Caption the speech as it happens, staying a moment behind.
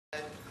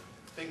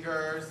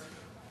Fingers.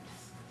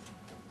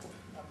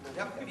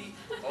 Yep, feet.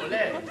 Ole.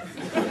 Now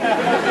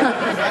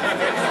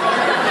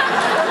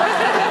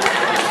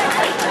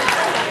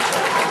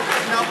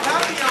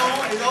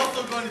Papillon is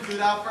also going to do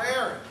that for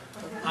Aaron.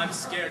 I'm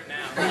scared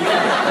now.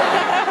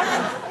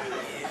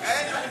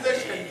 And your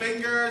position.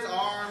 Fingers,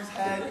 arms,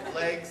 head,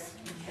 legs.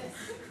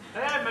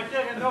 Hey, my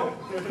kid, no.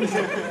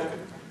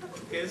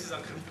 Okay, this is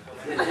uncomfortable.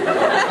 And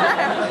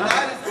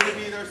that is going to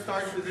be their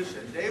starting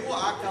position. They will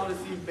act out a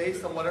scene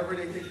based on whatever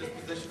they think this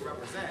position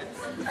represents.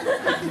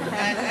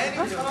 And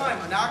anytime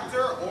an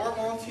actor or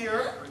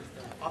volunteer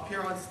up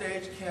here on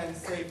stage can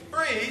say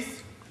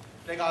freeze,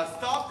 they got to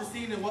stop the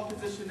scene in what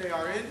position they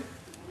are in,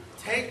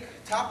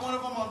 tap one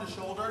of them on the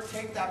shoulder,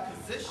 take that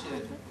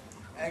position,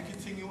 and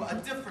continue a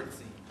different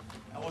scene.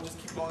 And we'll just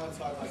keep going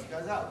until I let you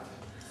guys out.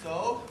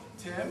 So,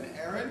 Tim,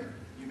 Aaron,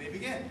 you may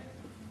begin.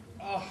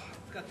 Oh,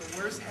 I've got the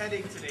worst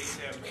headache today,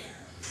 Tim.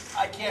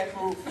 I can't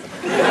move. Let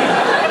me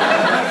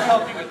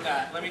help you with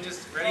that. Let me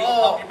just, ready?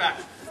 Oh. Help you back.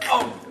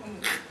 Oh.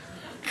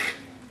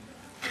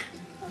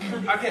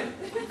 Okay,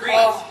 great.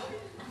 Oh.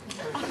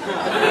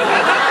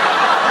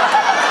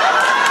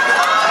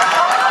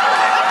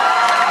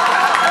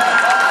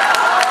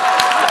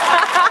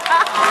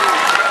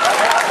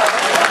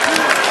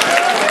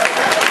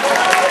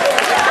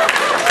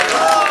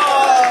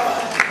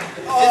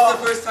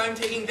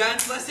 Taking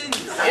dance lessons?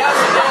 Yes,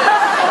 it is.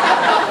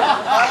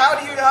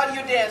 How do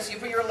you dance? You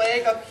put your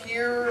leg up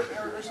here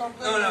or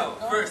something? No.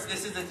 First,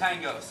 this is the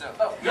tango, so.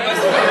 Oh. You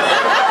must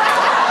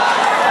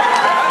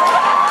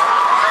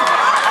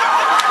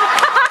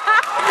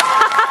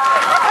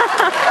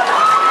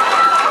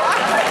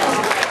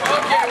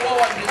Okay, well,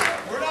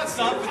 we're not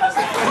stopping this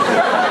now.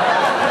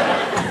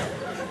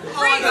 Oh,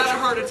 I got a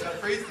heart attack.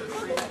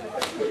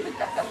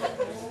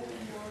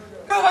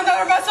 Move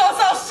another muscle,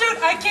 I'll shoot.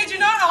 I kid you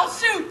not, I'll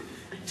shoot.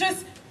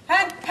 Just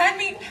hand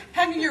me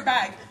your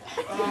bag.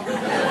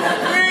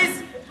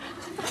 Please.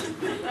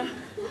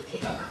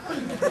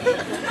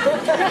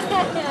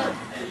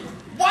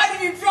 Why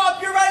did you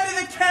drop your right to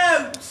the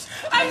couch?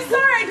 I'm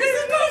sorry, I couldn't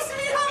supposed to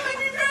be helping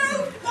you do.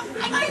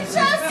 I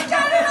just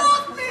got it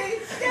off me.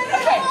 Get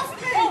it off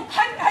me. Oh,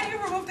 how do you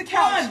remove the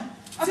couch?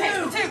 1, Okay,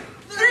 2,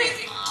 3.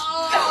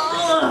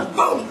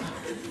 Boom!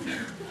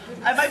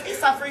 I might be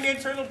suffering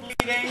internal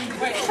bleeding.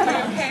 Wait,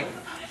 okay.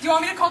 Do you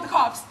want me to call the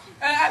cops?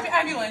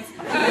 Ambulance.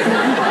 Superman!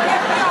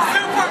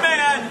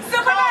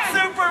 Superman!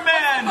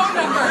 Superman! Phone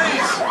number.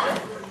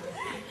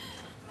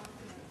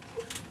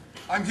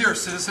 I'm here,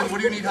 citizen. What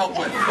do you need help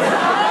with?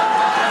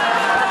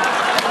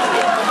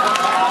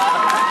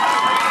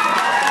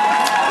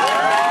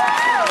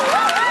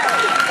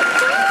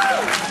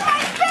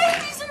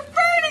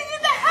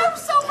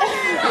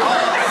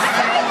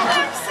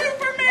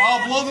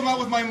 I'll blow them out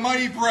with my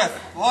mighty breath,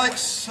 like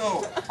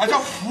so. I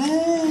don't.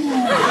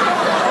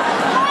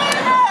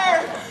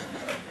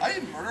 I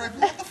didn't murder. I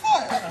blew out the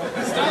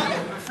fire.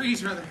 Stop.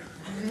 Freeze, rather.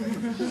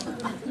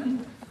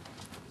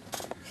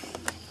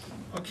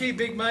 Okay,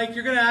 Big Mike,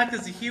 you're going to act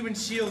as a human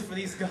shield for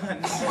these guns. I'm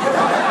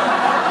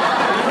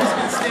just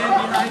going to stand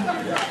behind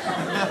you.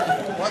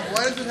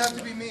 Why does it have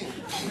to be me?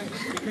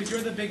 Because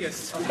you're the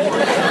biggest.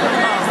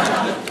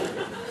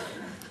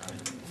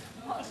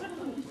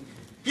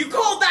 You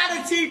call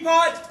that a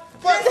teapot?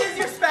 This is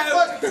your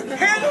spout.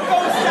 Hand the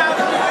ghost out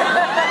of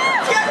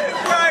it. Get it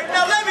right.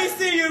 Now let me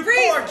see you,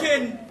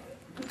 Forkin.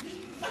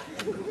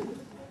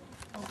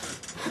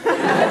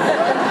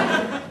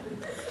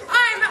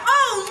 I'm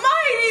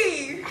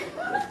almighty.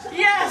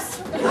 Yes.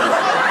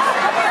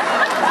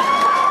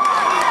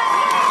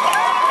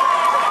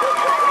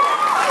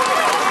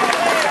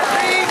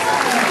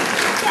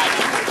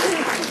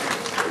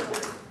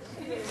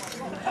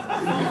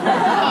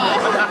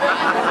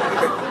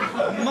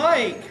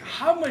 Mike,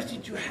 how much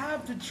did you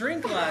have to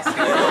drink last night?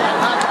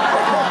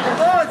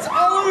 Oh, it's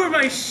all over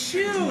my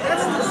shoe.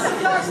 That's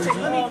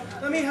disgusting.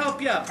 Let me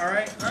help you up, all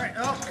right? All right.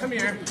 Oh, come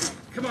here.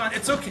 Come on,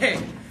 it's okay.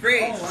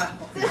 Freeze. Oh, wow.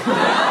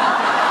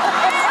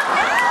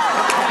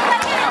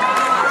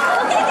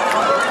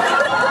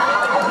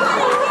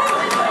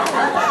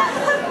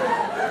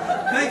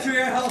 Thanks for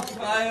your help.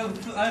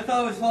 I thought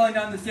I was falling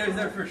down the stairs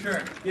there for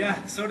sure.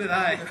 Yeah, so did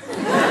I.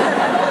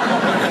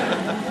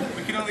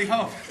 We can only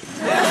hope.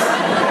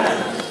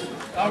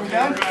 Are we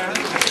done?